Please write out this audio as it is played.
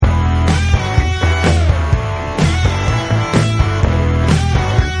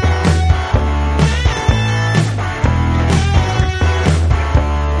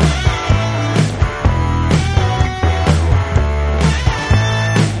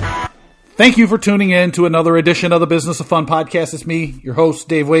Thank you for tuning in to another edition of the Business of Fun podcast. It's me, your host,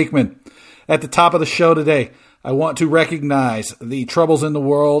 Dave Wakeman. At the top of the show today, I want to recognize the troubles in the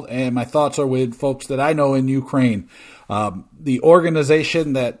world, and my thoughts are with folks that I know in Ukraine. The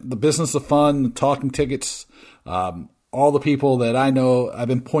organization that the Business of Fun, Talking Tickets, all the people that I know, I've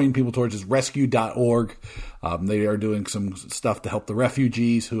been pointing people towards is rescue.org. They are doing some stuff to help the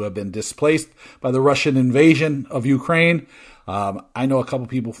refugees who have been displaced by the Russian invasion of Ukraine. I know a couple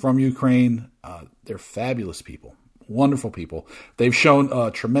people from Ukraine. They're fabulous people, wonderful people. They've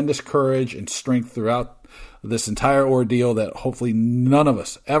shown tremendous courage and strength throughout this entire ordeal that hopefully none of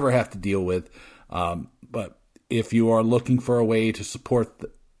us ever have to deal with. But if you are looking for a way to support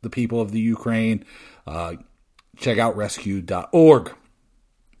the people of the Ukraine, check out rescue.org.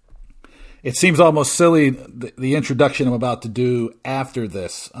 It seems almost silly, the introduction I'm about to do after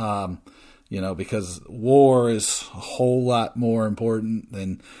this, because war is a whole lot more important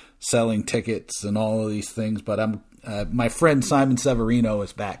than selling tickets and all of these things. But my friend Simon Severino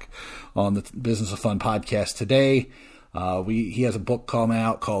is back on the Business of Fun podcast today. He has a book coming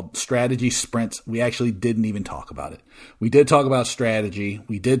out called Strategy Sprints. We actually didn't even talk about it. We did talk about strategy.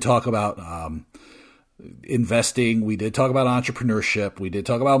 We did talk about investing. We did talk about entrepreneurship. We did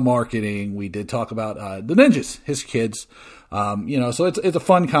talk about marketing. We did talk about the ninjas, his kids. So it's a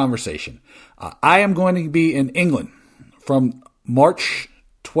fun conversation. I am going to be in England from March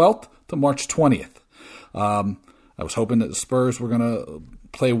 12th to March 20th. I was hoping that the Spurs were going to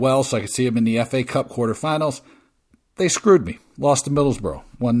play well so I could see them in the FA Cup quarterfinals. They screwed me. Lost to Middlesbrough,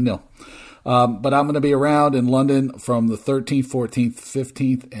 1-0. But I'm going to be around in London from the 13th, 14th,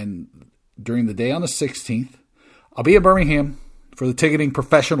 15th, and during the day on the 16th. I'll be in Birmingham for the Ticketing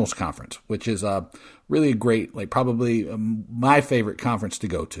Professionals Conference, which is really a great, probably my favorite conference to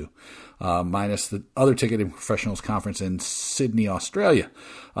go to, minus the other Ticketing Professionals Conference in Sydney, Australia.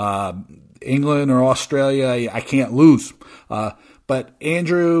 England or Australia, I can't lose. But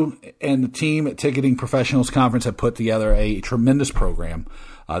Andrew and the team at Ticketing Professionals Conference have put together a tremendous program.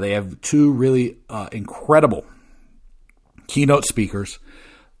 They have two really incredible keynote speakers.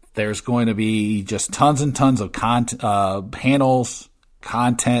 There's going to be just tons and tons of panels,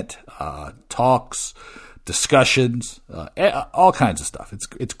 content, talks, discussions, all kinds of stuff.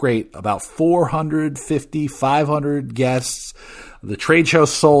 It's great. About 450, 500 guests. The trade show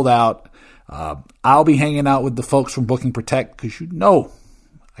sold out. I'll be hanging out with the folks from Booking Protect because I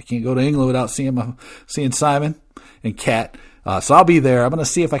can't go to England without seeing Simon and Kat. So I'll be there. I'm going to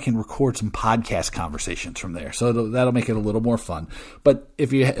see if I can record some podcast conversations from there. So that'll make it a little more fun. But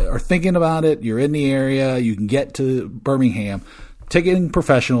if you are thinking about it, you're in the area, you can get to Birmingham,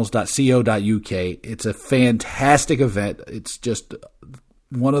 ticketingprofessionals.co.uk. It's a fantastic event. It's just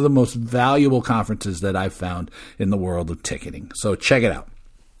one of the most valuable conferences that I've found in the world of ticketing. So check it out.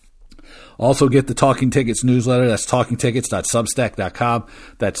 Also get the Talking Tickets newsletter. That's talkingtickets.substack.com.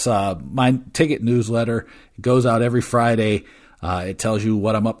 That's my ticket newsletter. It goes out every Friday. It tells you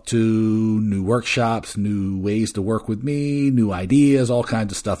what I'm up to, new workshops, new ways to work with me, new ideas, all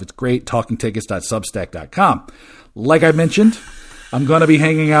kinds of stuff. It's great. talkingtickets.substack.com. Like I mentioned, I'm going to be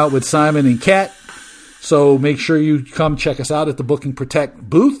hanging out with Simon and Kat. So make sure you come check us out at the Booking Protect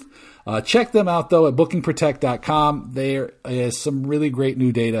booth. Check them out, though, at bookingprotect.com. There is some really great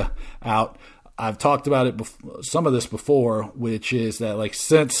new data out. I've talked about it, some of this before, which is that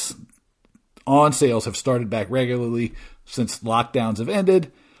since on sales have started back regularly, since lockdowns have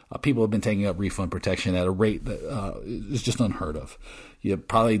ended, people have been taking up refund protection at a rate that is just unheard of. You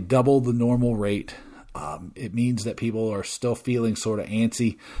probably double the normal rate. It means that people are still feeling sort of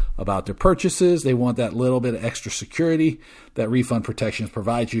antsy about their purchases. They want that little bit of extra security that refund protections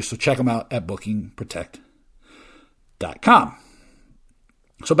provides you. So check them out at bookingprotect.com.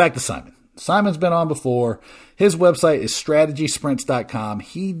 So back to Simon. Simon's been on before. His website is strategysprints.com.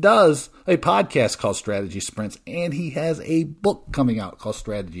 He does a podcast called Strategy Sprints, and he has a book coming out called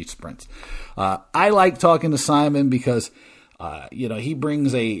Strategy Sprints. I like talking to Simon because, he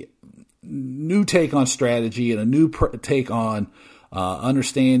brings a new take on strategy and a new take on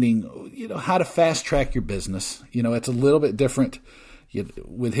understanding, how to fast track your business. It's a little bit different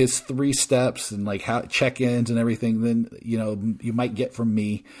with his 3 steps and how check-ins and everything than, you might get from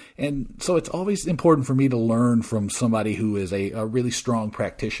me. And so it's always important for me to learn from somebody who is a really strong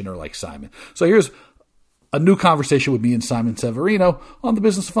practitioner like Simon. So here's a new conversation with me and Simon Severino on the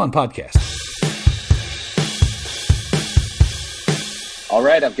Business of Fun podcast. All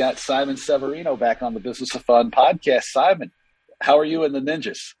right, I've got Simon Severino back on the Business of Fun podcast. Simon, how are you and the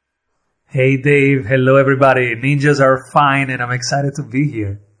ninjas? Hey, Dave. Hello, everybody. Ninjas are fine, and I'm excited to be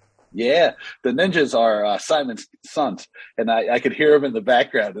here. Yeah, the ninjas are Simon's sons, and I could hear them in the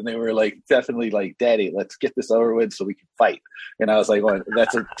background, and they were like, definitely like, "Daddy, let's get this over with so we can fight." And I was like, "Well,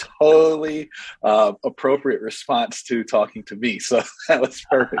 that's a totally appropriate response to talking to me." So that was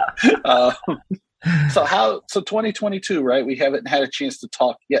perfect. So 2022, right? We haven't had a chance to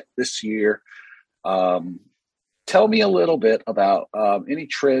talk yet this year. Tell me a little bit about any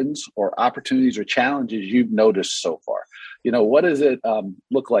trends or opportunities or challenges you've noticed so far. What does it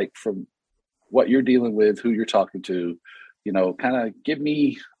look like from what you're dealing with, who you're talking to? Kind of give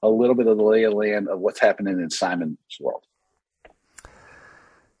me a little bit of the lay of the land of what's happening in Simon's world.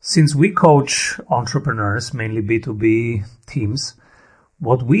 Since we coach entrepreneurs, mainly B2B teams,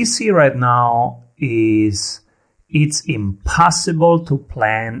 what we see right now is it's impossible to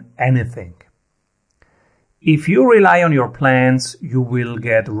plan anything. If you rely on your plans, you will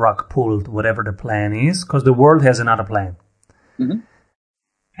get rug pulled, whatever the plan is, because the world has another plan. Mm-hmm.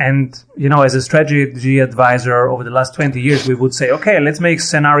 And, as a strategy advisor over the last 20 years, we would say, okay, let's make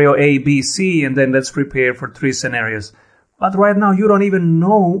scenario A, B, C, and then let's prepare for 3 scenarios. But right now, you don't even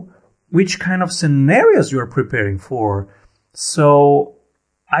know which kind of scenarios you're preparing for. So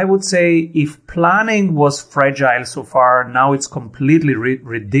I would say if planning was fragile so far, now it's completely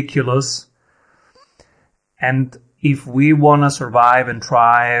ridiculous. And if we want to survive and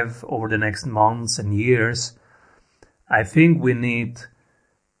thrive over the next months and years, I think we need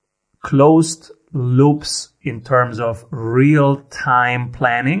closed loops in terms of real-time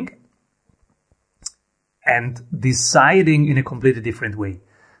planning and deciding in a completely different way.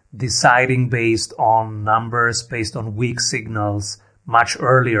 Deciding based on numbers, based on weak signals, much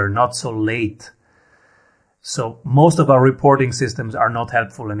earlier, not so late. So most of our reporting systems are not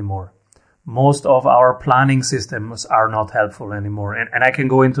helpful anymore. Most of our planning systems are not helpful anymore. And I can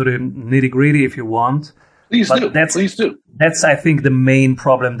go into the nitty-gritty if you want. Please do. That's, I think, the main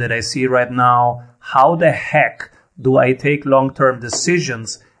problem that I see right now. How the heck do I take long-term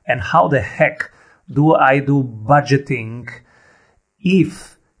decisions, and how the heck do I do budgeting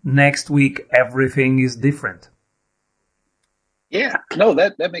if next week everything is different? Yeah, no,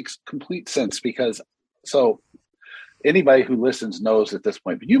 that makes complete sense, because anybody who listens knows at this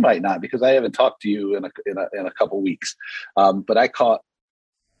point, but you might not, because I haven't talked to you in a couple weeks. But I caught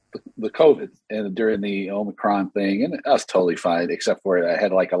the COVID and during the Omicron thing, and I was totally fine, except for I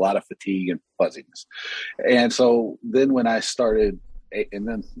had like a lot of fatigue and fuzziness. And so then when I started,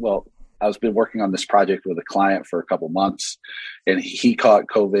 I was been working on this project with a client for a couple months, and he caught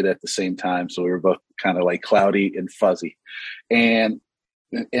COVID at the same time. So we were both kind of like cloudy and fuzzy. And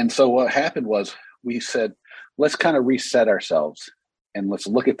so what happened was we said, let's kind of reset ourselves and let's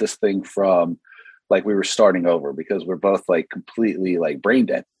look at this thing from like we were starting over, because we're both like completely like brain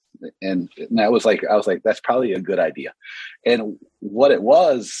dead. And I was like, that's probably a good idea. And what it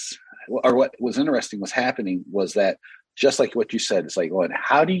was, or what was interesting was happening was that, just like what you said, it's like, well,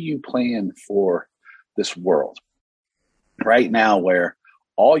 how do you plan for this world right now where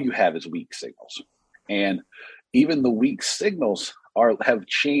all you have is weak signals? And even the weak signals have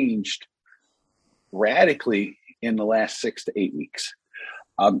changed radically in the last 6 to 8 weeks.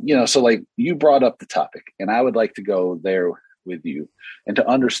 So like you brought up the topic, and I would like to go there with you and to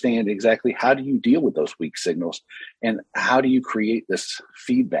understand exactly how do you deal with those weak signals, and how do you create this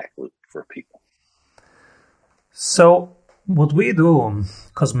feedback loop for people? So what we do,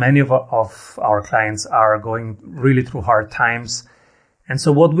 because many of our clients are going really through hard times, and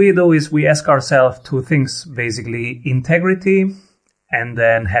so what we do is we ask ourselves 2 things, basically: integrity and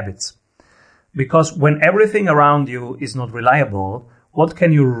then habits. Because when everything around you is not reliable, what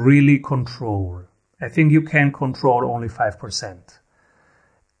can you really control? I think you can control only 5%.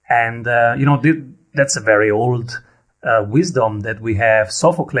 And, that's a very old wisdom that we have.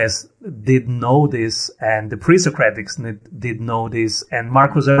 Sophocles did know this, and the pre-Socratics did know this, and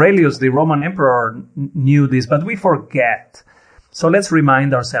Marcus Aurelius, the Roman emperor, knew this, but we forget. So let's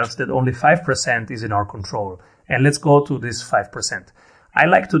remind ourselves that only 5% is in our control, and let's go to this 5%. I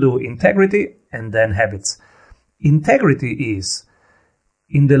like to do integrity and then habits. Integrity is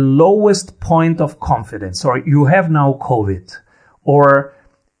in the lowest point of confidence, or you have now COVID, or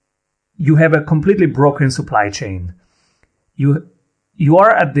you have a completely broken supply chain. You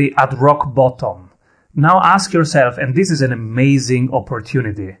are at rock bottom. Now ask yourself, and this is an amazing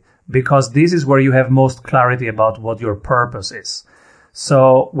opportunity, because this is where you have most clarity about what your purpose is.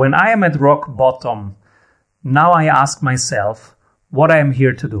 So when I am at rock bottom, now I ask myself what I am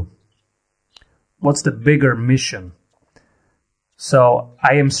here to do. What's the bigger mission? So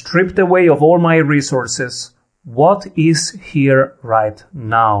I am stripped away of all my resources. What is here right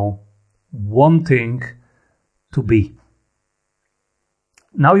now wanting to be?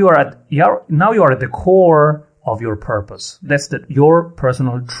 Now you are at the core of your purpose. That's your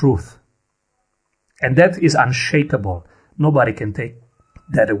personal truth. And that is unshakable. Nobody can take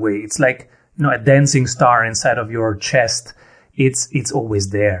that away. It's like, a dancing star inside of your chest. It's always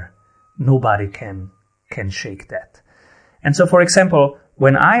there. Nobody can shake that. And so, for example,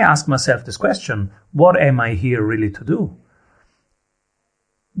 when I ask myself this question, what am I here really to do?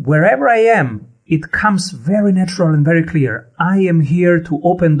 Wherever I am, it comes very natural and very clear. I am here to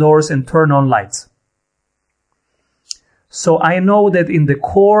open doors and turn on lights. So I know that in the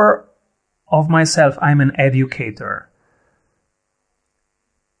core of myself, I'm an educator.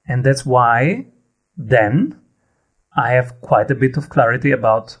 And that's why then I have quite a bit of clarity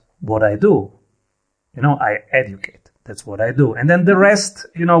about what I do. I educate. That's what I do. And then the rest,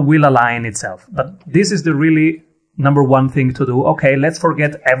 will align itself. But this is the really number one thing to do. Okay, let's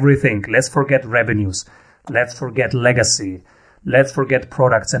forget everything. Let's forget revenues. Let's forget legacy. Let's forget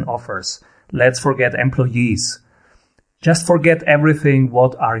products and offers. Let's forget employees. Just forget everything.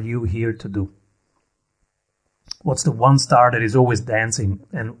 What are you here to do? What's the one star that is always dancing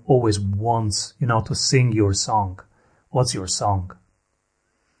and always wants, to sing your song? What's your song?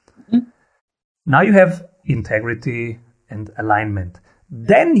 Mm-hmm. Now you have integrity and alignment.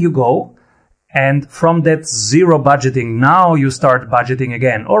 Then you go, and from that zero budgeting, now you start budgeting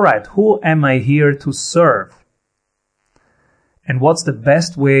again. All right, who am I here to serve? And what's the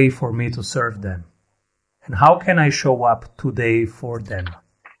best way for me to serve them? And how can I show up today for them?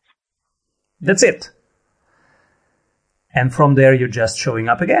 That's it. And from there, you're just showing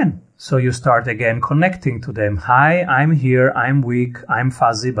up again. So you start again connecting to them. Hi, I'm here. I'm weak. I'm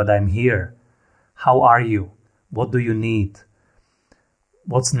fuzzy, but I'm here. How are you? What do you need?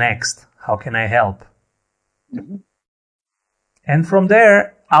 What's next? How can I help? Mm-hmm. And from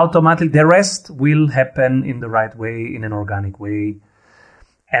there, automatically, the rest will happen in the right way, in an organic way.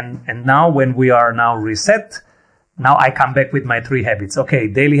 And now when we are now reset, now I come back with my 3 habits. Okay,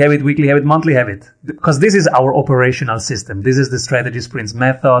 daily habit, weekly habit, monthly habit. Because this is our operational system. This is the strategy sprints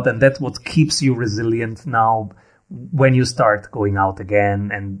method, and that's what keeps you resilient now when you start going out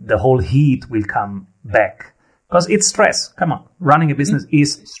again, and the whole heat will come back. Because it's stress. Come on. Running a business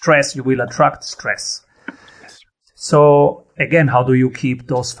is stress. You will attract stress. So again, how do you keep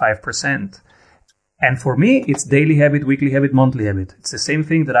those 5%? And for me, it's daily habit, weekly habit, monthly habit. It's the same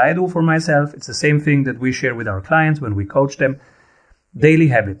thing that I do for myself. It's the same thing that we share with our clients when we coach them. Daily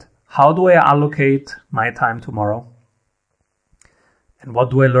habit. How do I allocate my time tomorrow? And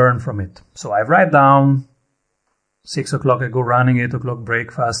what do I learn from it? So I write down 6 o'clock I go running, 8 o'clock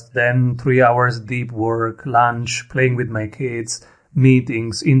breakfast, then 3 hours deep work, lunch, playing with my kids,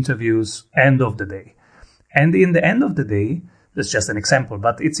 meetings, interviews, end of the day. And in the end of the day, that's just an example,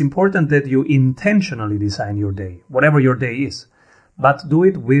 but it's important that you intentionally design your day, whatever your day is, but do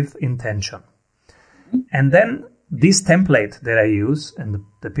it with intention. And then this template that I use and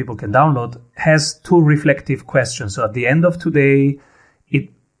that people can download has 2 reflective questions. So at the end of today,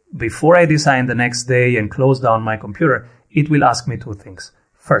 before I design the next day and close down my computer, it will ask me 2 things.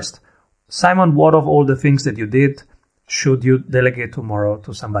 First, Simon, what of all the things that you did should you delegate tomorrow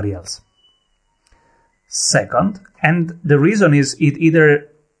to somebody else? Second, and the reason is it either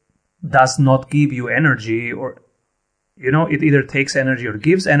does not give you energy or, it either takes energy or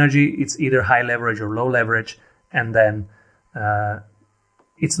gives energy. It's either high leverage or low leverage. And then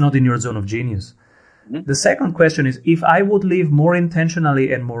it's not in your zone of genius. Mm-hmm. The second question is, if I would live more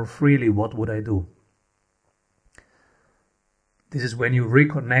intentionally and more freely, what would I do? This is when you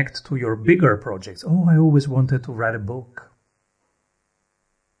reconnect to your bigger projects. Oh, I always wanted to write a book.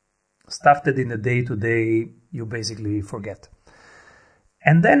 Stuff that in the day-to-day you basically forget.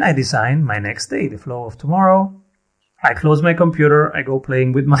 And then I design my next day, the flow of tomorrow. I close my computer, I go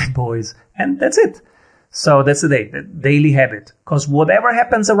playing with my boys, and that's it. So that's the day, the daily habit. Because whatever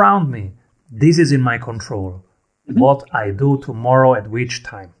happens around me, this is in my control. Mm-hmm. What I do tomorrow at which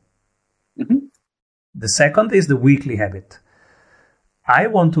time. Mm-hmm. The second is the weekly habit. I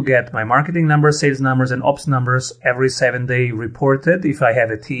want to get my marketing numbers, sales numbers, and ops numbers every 7 days reported if I have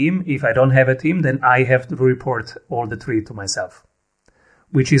a team. If I don't have a team, then I have to report all the 3 to myself,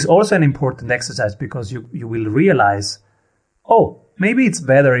 which is also an important exercise because you will realize, oh, maybe it's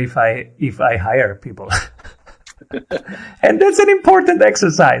better if I hire people. And that's an important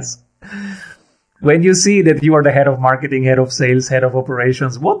exercise. When you see that you are the head of marketing, head of sales, head of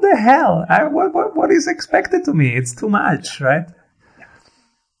operations, what the hell? What is expected to me? It's too much, right?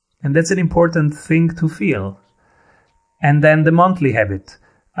 And that's an important thing to feel. And then the monthly habit.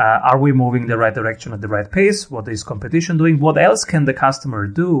 Are we moving the right direction at the right pace? What is competition doing? What else can the customer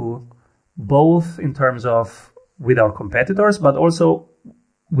do, both in terms of with our competitors, but also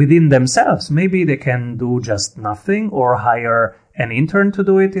within themselves. Maybe they can do just nothing or hire an intern to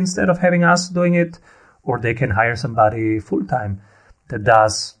do it instead of having us doing it, or they can hire somebody full-time that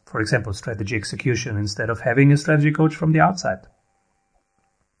does, for example, strategy execution instead of having a strategy coach from the outside.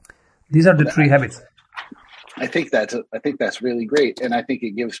 These are the three habits. I think that's really great, and I think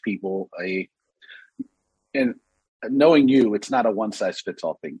it gives people and knowing you, it's not a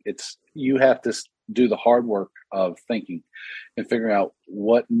one-size-fits-all thing. It's you have to do the hard work of thinking and figuring out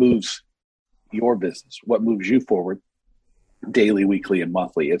what moves your business, what moves you forward daily, weekly, and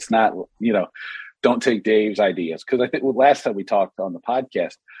monthly. It's not, don't take Dave's ideas. Because I think last time we talked on the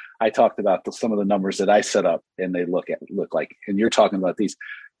podcast, I talked about some of the numbers that I set up and they look like, and you're talking about these.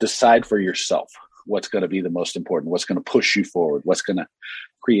 Decide for yourself what's going to be the most important, what's going to push you forward, what's going to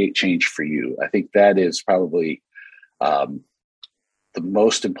create change for you. I think that is probably the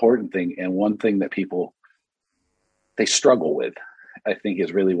most important thing. And one thing that people, they struggle with, I think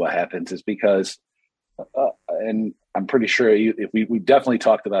is really what happens is because, and I'm pretty sure if we definitely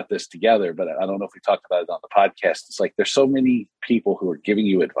talked about this together, but I don't know if we talked about it on the podcast. It's like, there's so many people who are giving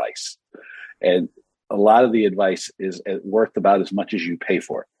you advice, and a lot of the advice is worth about as much as you pay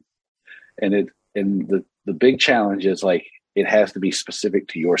for it. And the big challenge is like, it has to be specific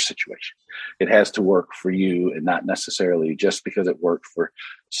to your situation. It has to work for you, and not necessarily just because it worked for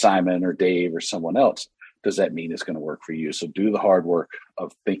Simon or Dave or someone else does that mean it's going to work for you. So do the hard work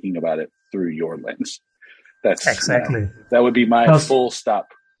of thinking about it through your lens. That's exactly, that would be my full stop.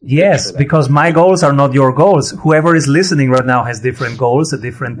 Yes, because my goals are not your goals. Whoever is listening right now has different goals, a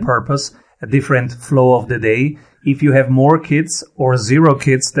different purpose, a different flow of the day. If you have more kids or zero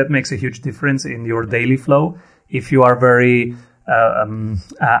kids, that makes a huge difference in your daily flow. If you are very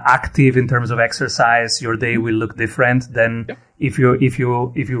active in terms of exercise, your day will look different than if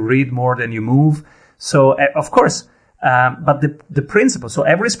you read more than you move. So of course, but the principle. So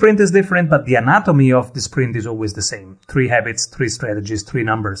every sprint is different, but the anatomy of the sprint is always the same: 3 habits, 3 strategies, 3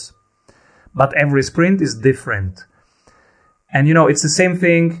 numbers. But every sprint is different, and it's the same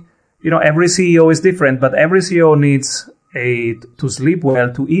thing. Every CEO is different, but every CEO needs to sleep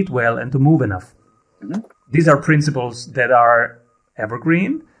well, to eat well, and to move enough. Mm-hmm. These are principles that are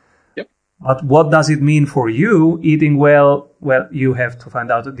evergreen. Yep. But what does it mean for you eating well? Well, you have to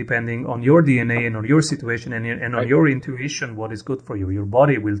find out, depending on your DNA and on your situation and on your intuition, what is good for you. Your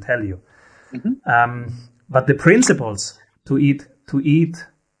body will tell you. Mm-hmm. But the principles to eat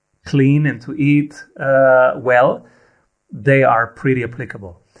clean and to eat well, they are pretty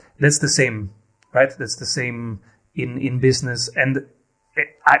applicable. That's the same, right? That's the same in business. And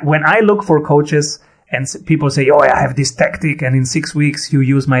when I look for coaches and people say, oh, I have this tactic, and in 6 weeks you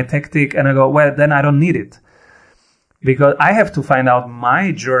use my tactic, and I go, well, then I don't need it. Because I have to find out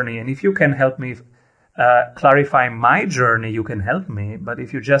my journey. And if you can help me clarify my journey, you can help me. But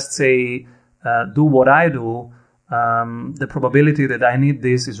if you just say, do what I do, the probability that I need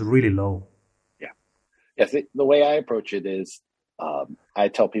this is really low. Yeah. Yes. The way I approach it is, I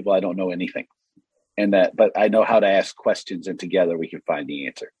tell people I don't know anything, but I know how to ask questions, and together we can find the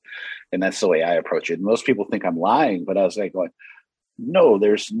answer. And that's the way I approach it. And most people think I'm lying, but I was like going, no,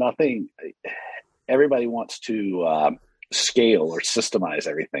 there's nothing. Everybody wants to scale or systemize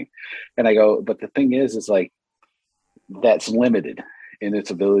everything. And I go, but the thing is like, that's limited in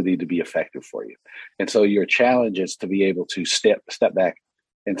its ability to be effective for you. And so your challenge is to be able to step back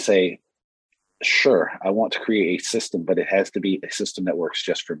and say, sure, I want to create a system, but it has to be a system that works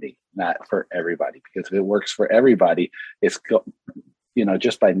just for me, not for everybody. Because if it works for everybody, it's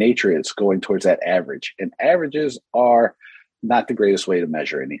just by nature, it's going towards that average. And averages are not the greatest way to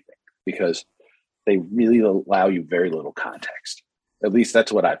measure anything, because they really allow you very little context. At least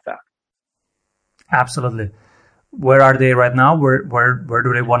that's what I've found. Absolutely. Where are they right now? Where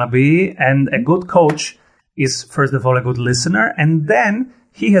do they want to be? And a good coach is, first of all, a good listener, and then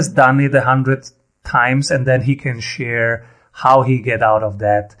he has done it 100 times, and then he can share how he get out of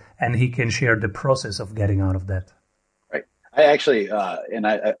that, and he can share the process of getting out of that. Right. I actually, and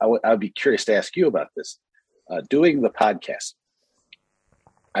I would be curious to ask you about this. Doing the podcast,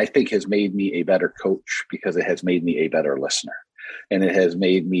 I think, has made me a better coach, because it has made me a better listener, and it has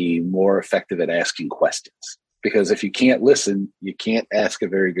made me more effective at asking questions. Because if you can't listen, you can't ask a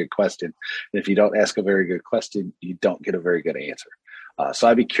very good question. And if you don't ask a very good question, you don't get a very good answer. So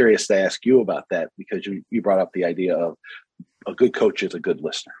I'd be curious to ask you about that, because you brought up the idea of a good coach is a good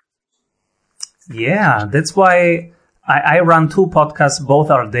listener. Yeah, that's why I run 2 podcasts.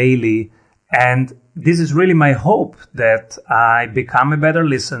 Both are daily. And this is really my hope, that I become a better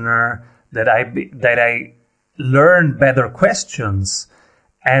listener, that I learn better questions,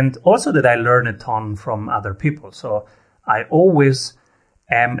 and also that I learn a ton from other people. So I always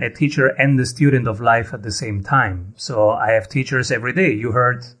am a teacher and a student of life at the same time. So I have teachers every day. You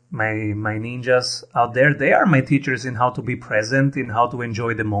heard my ninjas out there. They are my teachers in how to be present, in how to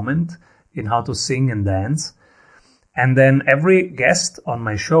enjoy the moment, in how to sing and dance. And then every guest on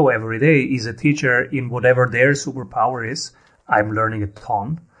my show every day is a teacher in whatever their superpower is. I'm learning a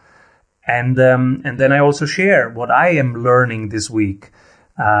ton. And then I also share what I am learning this week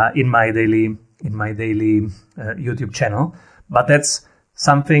in my daily YouTube channel. But that's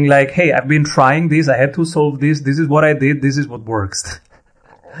something like, hey, I've been trying this. I had to solve this. This is what I did. This is what works.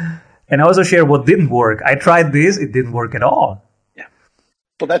 And I also share what didn't work. I tried this. It didn't work at all. Yeah.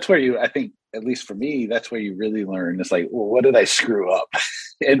 Well, that's where I think, at least for me, that's where you really learn. It's like, well, what did I screw up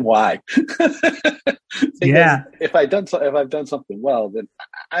and why? Yeah. If I've done something well, then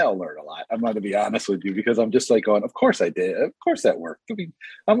I'll learn a lot. I'm going to be honest with you, because I'm just like going, of course I did. Of course that worked. I mean,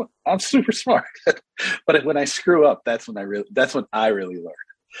 I'm super smart. But when I screw up, that's when I really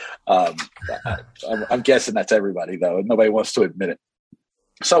learn. I'm guessing that's everybody, though. Nobody wants to admit it.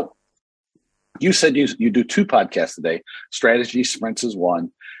 So you said you do 2 podcasts a day. Strategy Sprints is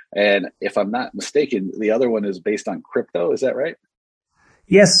one. And if I'm not mistaken, the other one is based on crypto. Is that right?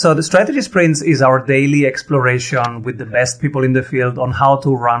 Yes. So the Strategy Sprints is our daily exploration with the best people in the field on how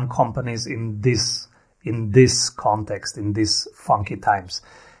to run companies in this context, in these funky times.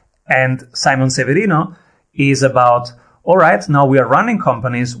 And Simon Severino is about, all right, now we are running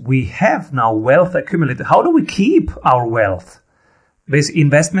companies. We have now wealth accumulated. How do we keep our wealth? Based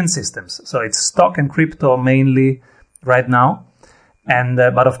investment systems. So it's stock and crypto mainly right now. And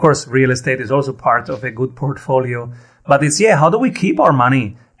but of course, real estate is also part of a good portfolio. But it's, how do we keep our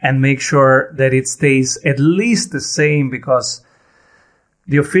money and make sure that it stays at least the same? Because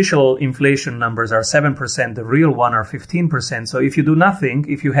the official inflation numbers are 7%, the real one are 15%. So if you do nothing,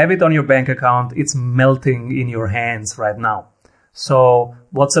 if you have it on your bank account, it's melting in your hands right now. So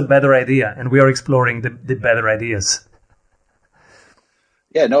what's a better idea? And we are exploring the better ideas.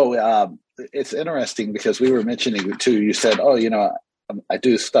 Yeah, no, it's interesting because we were mentioning too, you said, I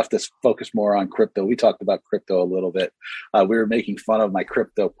do stuff that's focused more on crypto. We talked about crypto a little bit. We were making fun of my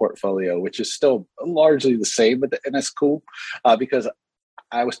crypto portfolio, which is still largely the same, and that's cool because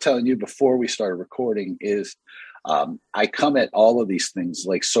I was telling you before we started recording is I come at all of these things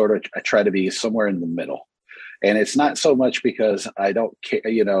like I try to be somewhere in the middle. And it's not so much because I don't care,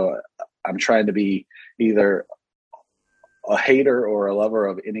 I'm trying to be either a hater or a lover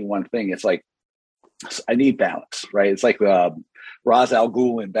of any one thing. It's like, I need balance, right? It's like Ra's al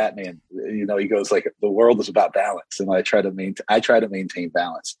Ghul in Batman. He goes like, the world is about balance, and I try to maintain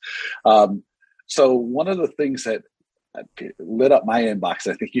balance. So one of the things that lit up my inbox,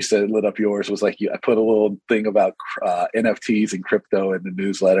 I think you said it lit up yours, was like I put a little thing about NFTs and crypto in the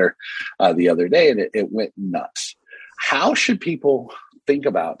newsletter the other day, and it went nuts. How should people think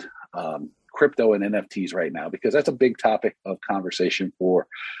about crypto and NFTs right now? Because that's a big topic of conversation for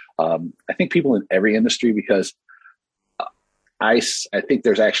I think people in every industry, because I think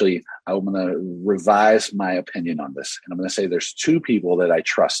there's actually, I'm going to revise my opinion on this. And I'm going to say there's 2 people that I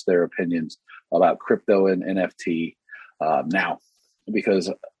trust their opinions about crypto and NFT now,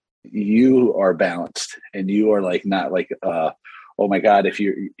 because you are balanced and you are like, not like, oh my God, if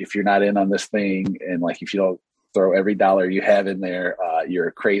you're not in on this thing, and like, if you don't throw every dollar you have in there, you're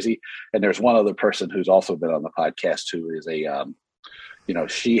crazy. And there's one other person who's also been on the podcast who is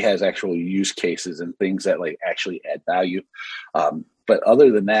she has actual use cases and things that like actually add value. But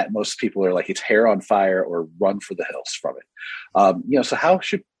other than that, most people are like, it's hair on fire or run for the hills from it. So how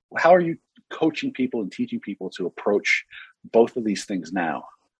are you coaching people and teaching people to approach both of these things now?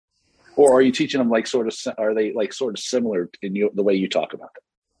 Or are you teaching them are they sort of similar in the way you talk about them?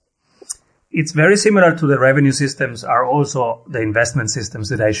 It's very similar to the revenue systems are also the investment systems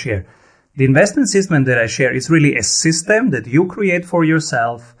that I share. The investment system that I share is really a system that you create for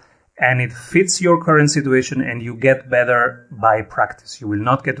yourself, and it fits your current situation, and you get better by practice. You will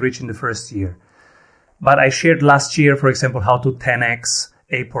not get rich in the first year. But I shared last year, for example, how to 10x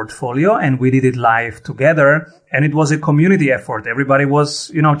a portfolio, and we did it live together, and it was a community effort. Everybody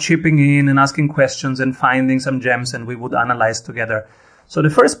was, chipping in and asking questions and finding some gems, and we would analyze together. So the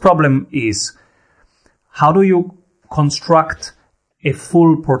first problem is, how do you construct a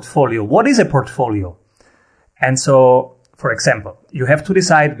full portfolio? What is a portfolio? And so, for example, you have to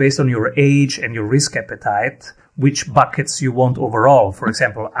decide based on your age and your risk appetite which buckets you want overall. For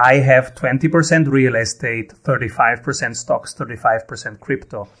example, I have 20% real estate, 35% stocks, 35%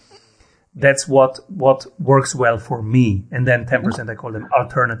 crypto. That's what works well for me. And then 10% I call them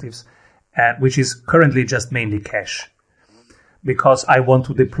alternatives, which is currently just mainly cash. because I want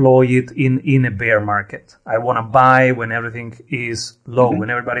to deploy it in a bear market. I want to buy when everything is low. When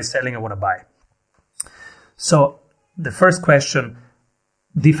everybody's selling, I want to buy. So the first question,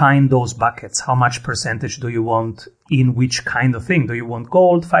 define those buckets. How much percentage do you want in which kind of thing? Do you want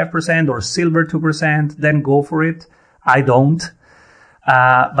gold 5% or silver 2%? Then go for it. I don't.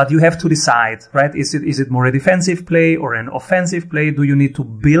 But you have to decide, right? Is it more a defensive play or an offensive play? Do you need to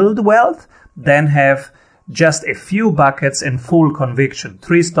build wealth? Then have just a few buckets and full conviction.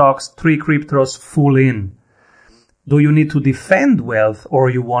 3 stocks, 3 cryptos, full in. Do you need to defend wealth, or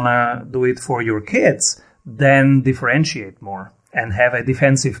you want to do it for your kids? Then differentiate more and have a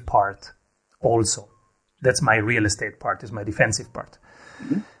defensive part also. That's my real estate part, is my defensive part.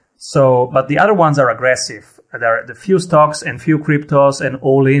 So, but the other ones are aggressive. There are the few stocks and few cryptos and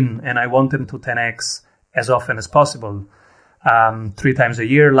all in, and I want them to 10x as often as possible. 3 times a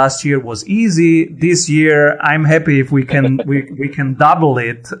year. Last year was easy. This year, I'm happy if we can we can double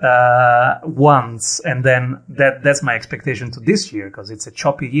it once, and then that's my expectation to this year, because it's a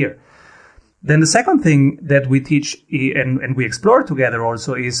choppy year. Then the second thing that we teach and we explore together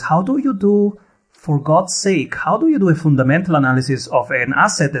also is, how do you do, for God's sake, how do you do a fundamental analysis of an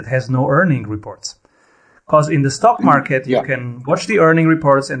asset that has no earning reports? Because in the stock market, you can watch the earning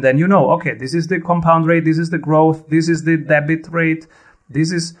reports and then okay, this is the compound rate, this is the growth, this is the debit rate,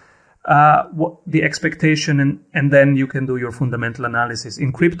 this is what the expectation, and then you can do your fundamental analysis.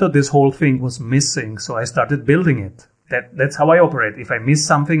 In crypto, this whole thing was missing, so I started building it. That's how I operate. If I miss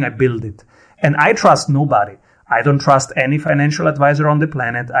something, I build it. And I trust nobody. I don't trust any financial advisor on the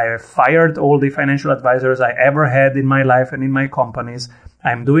planet. I have fired all the financial advisors I ever had in my life and in my companies.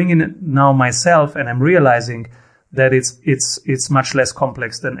 I'm doing it now myself, and I'm realizing that it's much less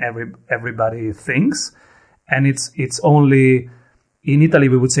complex than everybody thinks. And it's only, in Italy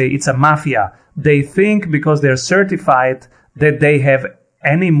we would say it's a mafia. They think because they're certified that they have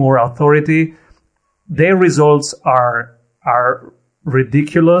any more authority. Their results are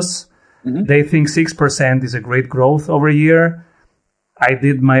ridiculous. They think 6% is a great growth over a year. I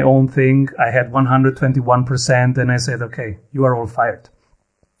did my own thing. I had 121%, and I said, okay, you are all fired.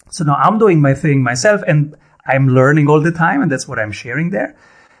 So now I'm doing my thing myself, and I'm learning all the time, and that's what I'm sharing there.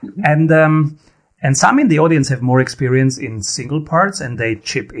 And some in the audience have more experience in single parts, and they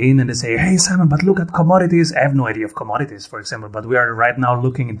chip in and they say, hey, Simon, but look at commodities. I have no idea of commodities, for example, but we are right now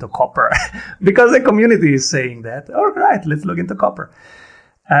looking into copper because the community is saying that. All right, let's look into copper.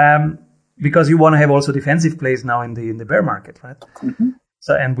 Because you want to have also defensive plays now in the bear market, right?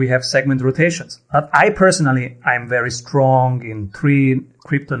 So, and we have segment rotations. But I personally, I'm very strong in 3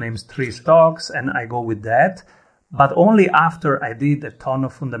 crypto names, 3 stocks, and I go with that. But only after I did a ton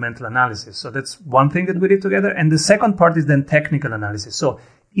of fundamental analysis. So that's one thing that we did together. And the second part is then technical analysis. So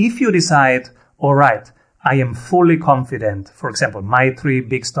if you decide, all right, I am fully confident, for example, my 3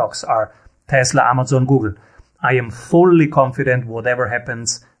 big stocks are Tesla, Amazon, Google. I am fully confident whatever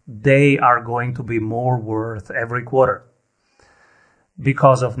happens, they are going to be more worth every quarter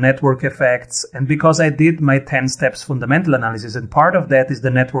because of network effects and because I did my 10 steps fundamental analysis. And part of that is the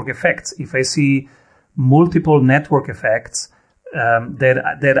network effects. If I see multiple network effects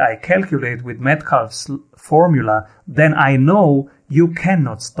that I calculate with Metcalfe's formula, then I know you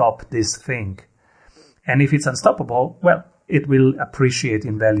cannot stop this thing. And if it's unstoppable, well, it will appreciate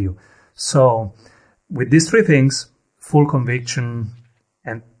in value. So with these 3 things, full conviction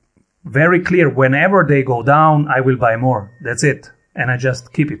and very clear, whenever they go down, I will buy more. That's it. And I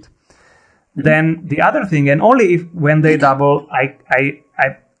just keep it. Then the other thing, and only if when they double,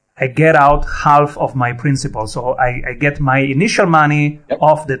 I get out half of my principal. So I get my initial money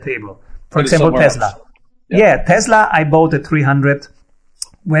off the table. For example, Tesla. Yeah, Tesla, I bought at 300.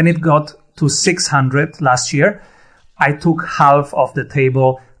 When it got to 600 last year, I took half of the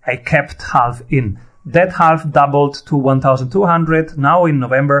table. I kept half in. That half doubled to 1,200. Now in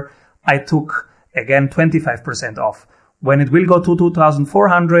November, I took again 25% off. When it will go to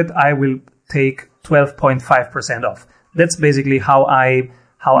 2,400, I will take 12.5% off. That's basically how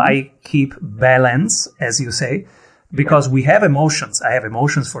I keep balance, as you say, because we have emotions. I have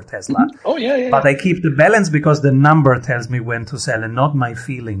emotions for Tesla. Oh, yeah. But I keep the balance because the number tells me when to sell and not my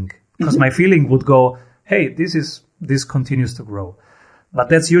feeling. Because my feeling would go, hey, this continues to grow. But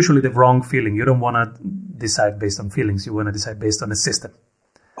that's usually the wrong feeling. You don't want to decide based on feelings. You want to decide based on a system.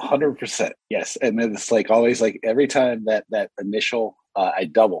 100%. Yes. And then it's like always, like every time that initial, I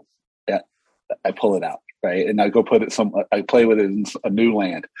double, I pull it out. Right. And I go put it I play with it in a new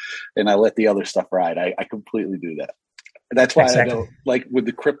land and I let the other stuff ride. I completely do that. And that's why I know, like with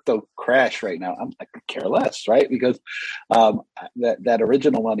the crypto crash right now, I could care less. Right. Because that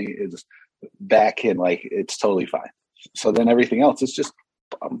original money is back in, like, it's totally fine. So then everything else is just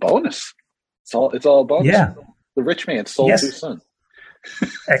a bonus. It's all a bonus. Yeah. The rich man sold to his son.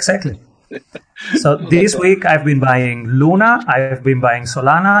 Exactly. So this week I've been buying Luna, I've been buying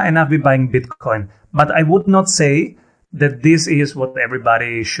Solana, and I've been buying Bitcoin. But I would not say that this is what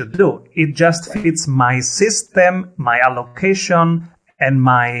everybody should do. It just fits my system, my allocation, and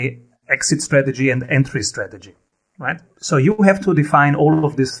my exit strategy and entry strategy, right? So you have to define all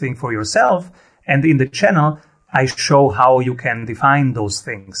of these things for yourself. And in the channel, I show how you can define those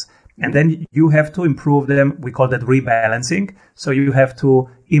things. And then you have to improve them. We call that rebalancing. So you have to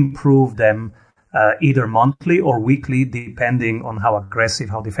improve them either monthly or weekly, depending on how aggressive,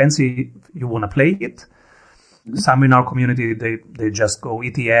 how defensive you want to play it. Some in our community, they just go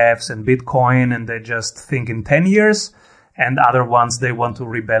ETFs and Bitcoin and they just think in 10 years. And other ones, they want to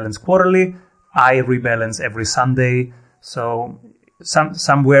rebalance quarterly. I rebalance every Sunday. So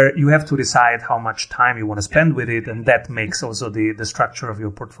somewhere you have to decide how much time you want to spend with it. And that makes also the structure of your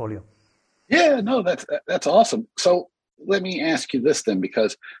portfolio. Yeah, no, that's awesome. So let me ask you this then,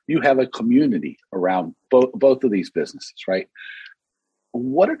 because you have a community around both of these businesses, right?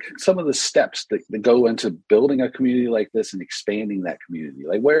 What are some of the steps that go into building a community like this and expanding that community?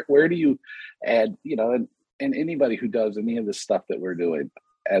 Like where do you add, and anybody who does any of the stuff that we're doing,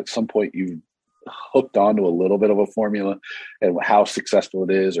 at some point you've hooked onto a little bit of a formula, and how successful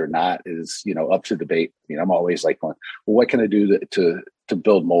it is or not is, up to debate. I mean, I'm always like, well, what can I do to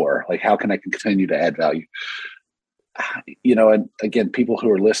build more? Like, how can I continue to add value? And again, people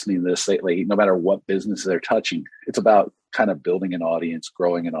who are listening to this, no matter what business they're touching, it's about kind of building an audience,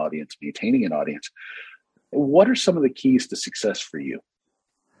 growing an audience, maintaining an audience. What are some of the keys to success for you?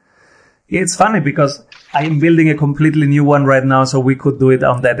 It's funny because I am building a completely new one right now, so we could do it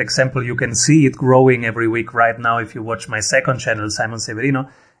on that example. You can see it growing every week right now. If you watch my second channel, Simon Severino,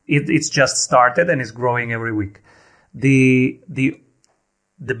 it's just started and it's growing every week. The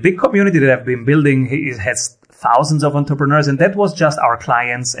big community that I've been building has thousands of entrepreneurs, and that was just our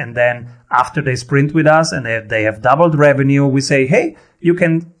clients. And then after they sprint with us and they have doubled revenue, we say, hey, you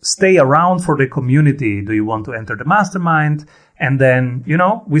can stay around for the community. Do you want to enter the mastermind? And then,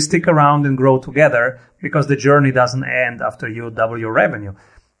 we stick around and grow together, because the journey doesn't end after you double your revenue.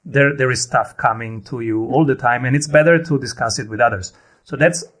 There is stuff coming to you all the time, and it's better to discuss it with others. So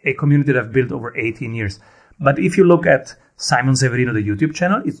that's a community that I've built over 18 years. But if you look at Simon Severino, the YouTube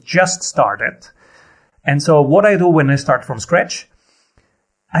channel, it's just started. And so what I do when I start from scratch,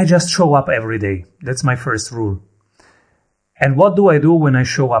 I just show up every day. That's my first rule. And what do I do when I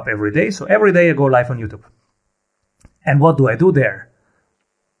show up every day? So every day I go live on YouTube. And what do I do there?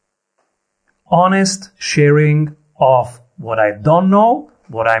 Honest sharing of what I don't know,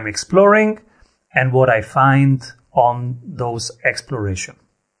 what I'm exploring, and what I find on those exploration.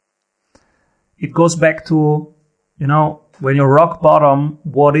 It goes back to, when you're rock bottom,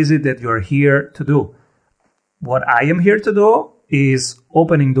 what is it that you're here to do? What I am here to do is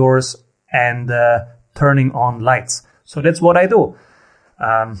opening doors and turning on lights. So that's what I do.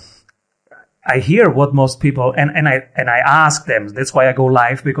 I hear what most people, and I ask them. That's why I go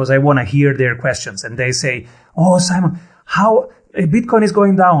live, because I want to hear their questions. And they say, oh, Simon, how Bitcoin is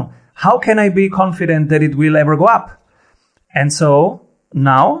going down? How can I be confident that it will ever go up? And so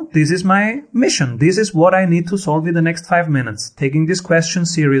now this is my mission. This is what I need to solve in the next 5 minutes. Taking this question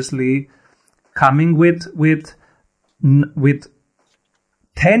seriously, coming with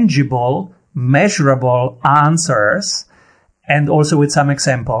tangible, measurable answers, and also with some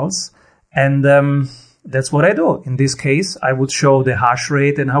examples. And that's what I do. In this case, I would show the hash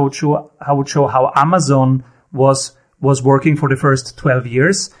rate, and I would show how Amazon was working for the first 12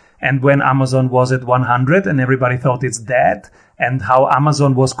 years, and when Amazon was at 100 and everybody thought it's dead, and how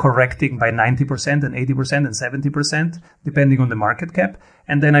Amazon was correcting by 90% and 80% and 70%, depending on the market cap.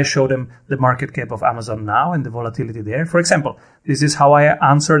 And then I show them the market cap of Amazon now and the volatility there. For example, this is how I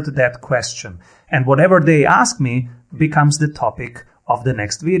answered that question. And whatever they ask me becomes the topic of the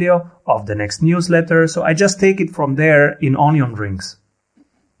next video, of the next newsletter. So I just take it from there in onion rings.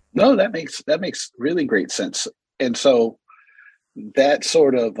 No, that makes really great sense. And so that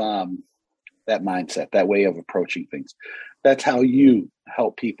sort of that mindset, that way of approaching things, that's how you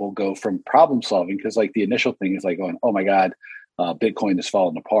help people go from problem solving. Because like the initial thing is like going, oh my God, Bitcoin is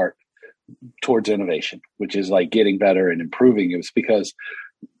falling apart, towards innovation, which is like getting better and improving. It was because,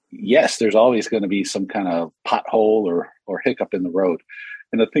 yes, there's always going to be some kind of pothole or hiccup in the road.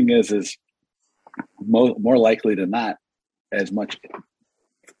 And the thing is more likely than not, as much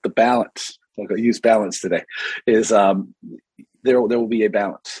the balance, I'll use balance today, is there will be a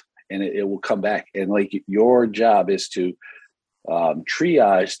balance, and it will come back. And like your job is to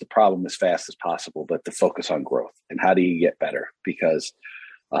triage the problem as fast as possible, but to focus on growth and how do you get better? Because,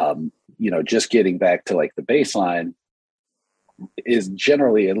 just getting back to like the baseline is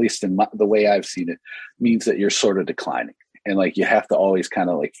generally, at least in the way I've seen it, means that you're sort of declining. And like, you have to always kind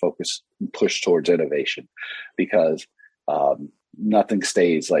of like focus and push towards innovation because nothing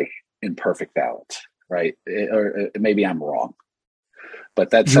stays like in perfect balance, right? Or maybe I'm wrong,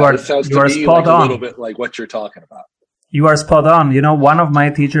 but that sounds to me like a little bit like what you're talking about. You are spot on. One of my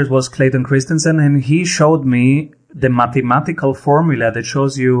teachers was Clayton Christensen, and he showed me the mathematical formula that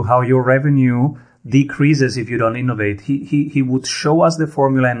shows you how your revenue decreases if you don't innovate. He would show us the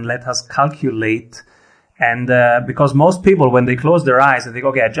formula and let us calculate. And because most people, when they close their eyes, they think,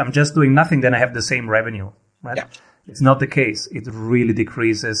 okay, I'm just doing nothing, then I have the same revenue, right? Yeah. It's not the case. It really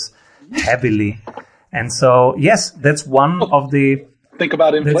decreases heavily. And so, yes, that's one of the... Think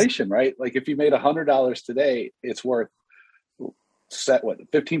about inflation, right? Like if you made $100 today, it's worth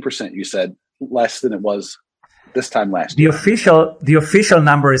 15%, you said, less than it was this time last year. The official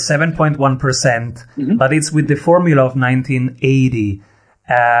number is 7.1%, but it's with the formula of 1980.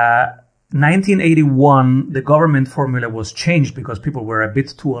 1981, the government formula was changed because people were a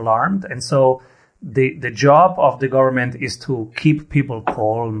bit too alarmed. And so the job of the government is to keep people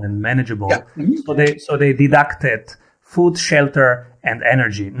calm and manageable. Yeah. So they deducted food, shelter, and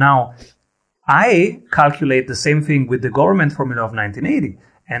energy. Now, I calculate the same thing with the government formula of 1980.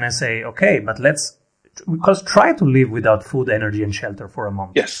 And I say, okay, but because try to live without food, energy, and shelter for a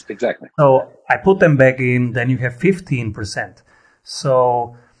moment. Yes, exactly. So I put them back in, then you have 15%.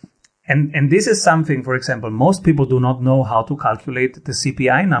 So, and this is something, for example, most people do not know how to calculate the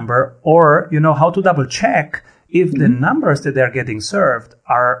CPI number or, how to double check if the numbers that they're getting served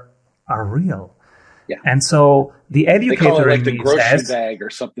are real. Yeah. And so the educator they call it like in the grocery says, bag or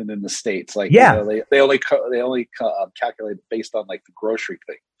something in the States. Like, yeah. They only calculate based on like the grocery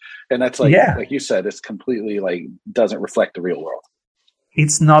thing. And that's like, like you said, it's completely like doesn't reflect the real world.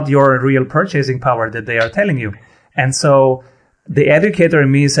 It's not your real purchasing power that they are telling you. And so the educator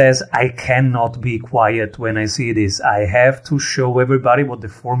in me says, I cannot be quiet when I see this. I have to show everybody what the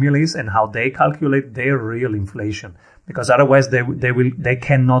formula is and how they calculate their real inflation, because otherwise they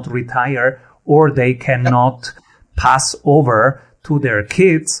cannot retire or they cannot pass over to their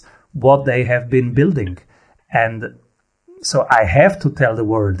kids what they have been building. And so I have to tell the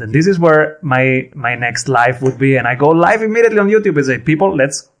world. And this is where my next live would be. And I go live immediately on YouTube and say, people,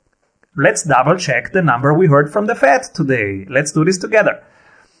 let's double check the number we heard from the Fed today. Let's do this together.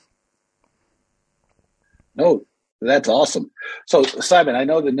 No, that's awesome. So Simon, I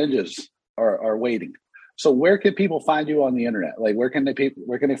know the ninjas are waiting. So where can people find you on the internet? Like where can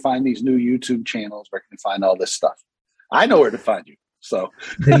they find these new YouTube channels? Where can they find all this stuff? I know where to find you. So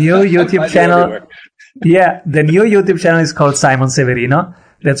the new YouTube channel. Yeah, the new YouTube channel is called Simon Severino.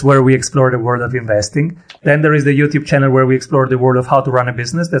 That's where we explore the world of investing. Then there is the YouTube channel where we explore the world of how to run a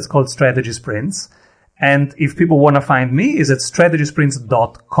business. That's called Strategy Sprints. And if people want to find me, is at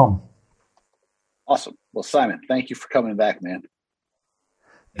strategysprints.com. Awesome. Well, Simon, thank you for coming back, man.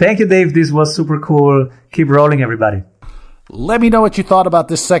 Thank you, Dave. This was super cool. Keep rolling, everybody. Let me know what you thought about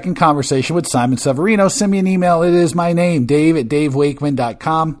this second conversation with Simon Severino. Send me an email. It is my name,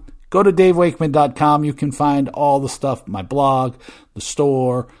 dave@davewakeman.com. Go to davewakeman.com. You can find all the stuff, my blog, the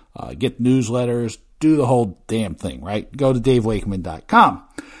store, get newsletters, do the whole damn thing, right? Go to davewakeman.com.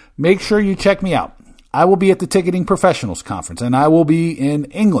 Make sure you check me out. I will be at the Ticketing Professionals Conference, and I will be in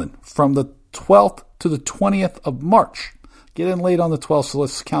England from the 12th to the 20th of March. Get in late on the 12th, so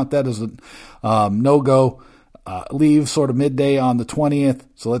let's count that as a no-go. Leave sort of midday on the 20th,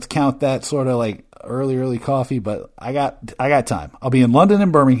 so let's count that sort of like early coffee, but I got time. I'll be in London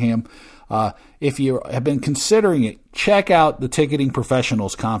and Birmingham. If you have been considering it, check out the Ticketing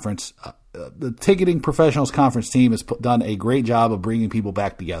Professionals Conference. The Ticketing Professionals Conference team has done a great job of bringing people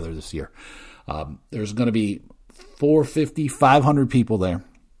back together this year. There's going to be 450, 500 people there.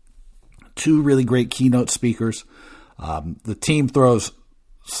 2 really great keynote speakers. The team throws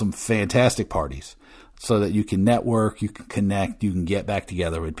some fantastic parties so that you can network, you can connect, you can get back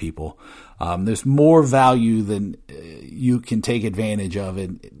together with people. There's more value than you can take advantage of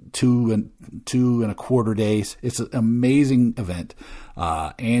in 2.25 days. It's an amazing event.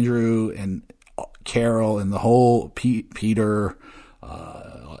 Andrew and Carol and the whole Peter,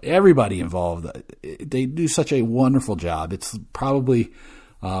 everybody involved, they do such a wonderful job. It's probably,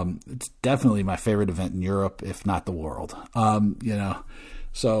 it's definitely my favorite event in Europe, if not the world.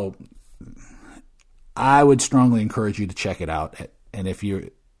 So I would strongly encourage you to check it out. And if you're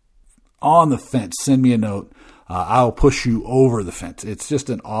on the fence, send me a note. I'll push you over the fence. It's just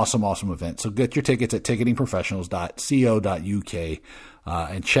an awesome, awesome event. So get your tickets at ticketingprofessionals.co.uk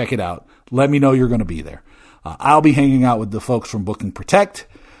and check it out. Let me know you're going to be there. I'll be hanging out with the folks from Booking Protect,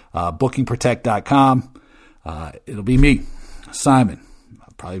 bookingprotect.com. It'll be me, Simon,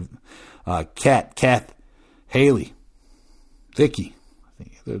 probably Kath, Haley, Vicky.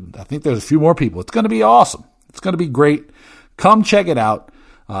 I think there's a few more people. It's going to be awesome. It's going to be great. Come check it out.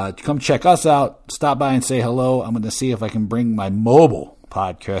 Come check us out. Stop by and say hello. I'm going to see if I can bring my mobile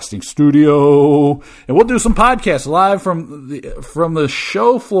podcasting studio, and we'll do some podcasts live from the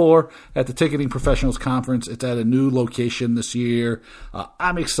show floor at the Ticketing Professionals Conference. It's at a new location this year.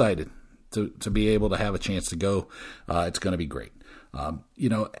 I'm excited to be able to have a chance to go. It's going to be great.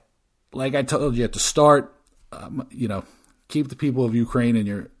 Like I told you at the start, keep the people of Ukraine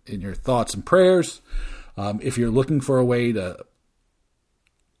in your thoughts and prayers. If you're looking for a way to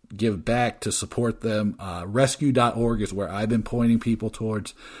give back, to support them, rescue.org is where I've been pointing people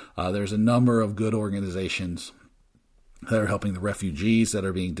towards. There's a number of good organizations that are helping the refugees that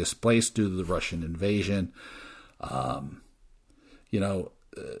are being displaced due to the Russian invasion.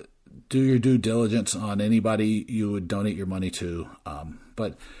 Do your due diligence on anybody you would donate your money to.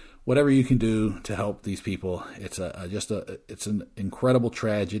 But whatever you can do to help these people, it's an incredible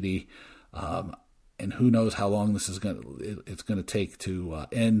tragedy. And who knows how long this is going to take to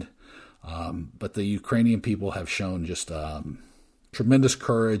end. But the Ukrainian people have shown just tremendous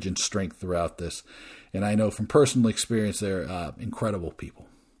courage and strength throughout this. And I know from personal experience, they're incredible people.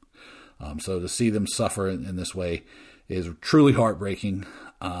 So to see them suffer in this way is truly heartbreaking.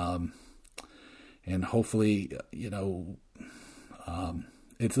 And hopefully,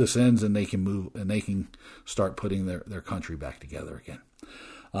 if this ends and they can move and they can start putting their country back together again.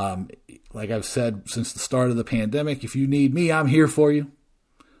 Like I've said since the start of the pandemic, if you need me, I'm here for you,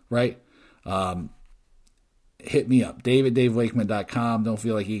 right? Hit me up, davewakeman.com. Don't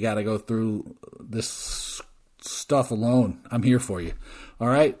feel like you got to go through this stuff alone. I'm here for you, all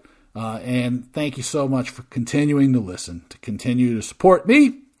right? And thank you so much for continuing to listen, to continue to support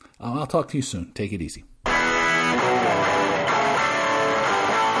me. I'll talk to you soon. Take it easy.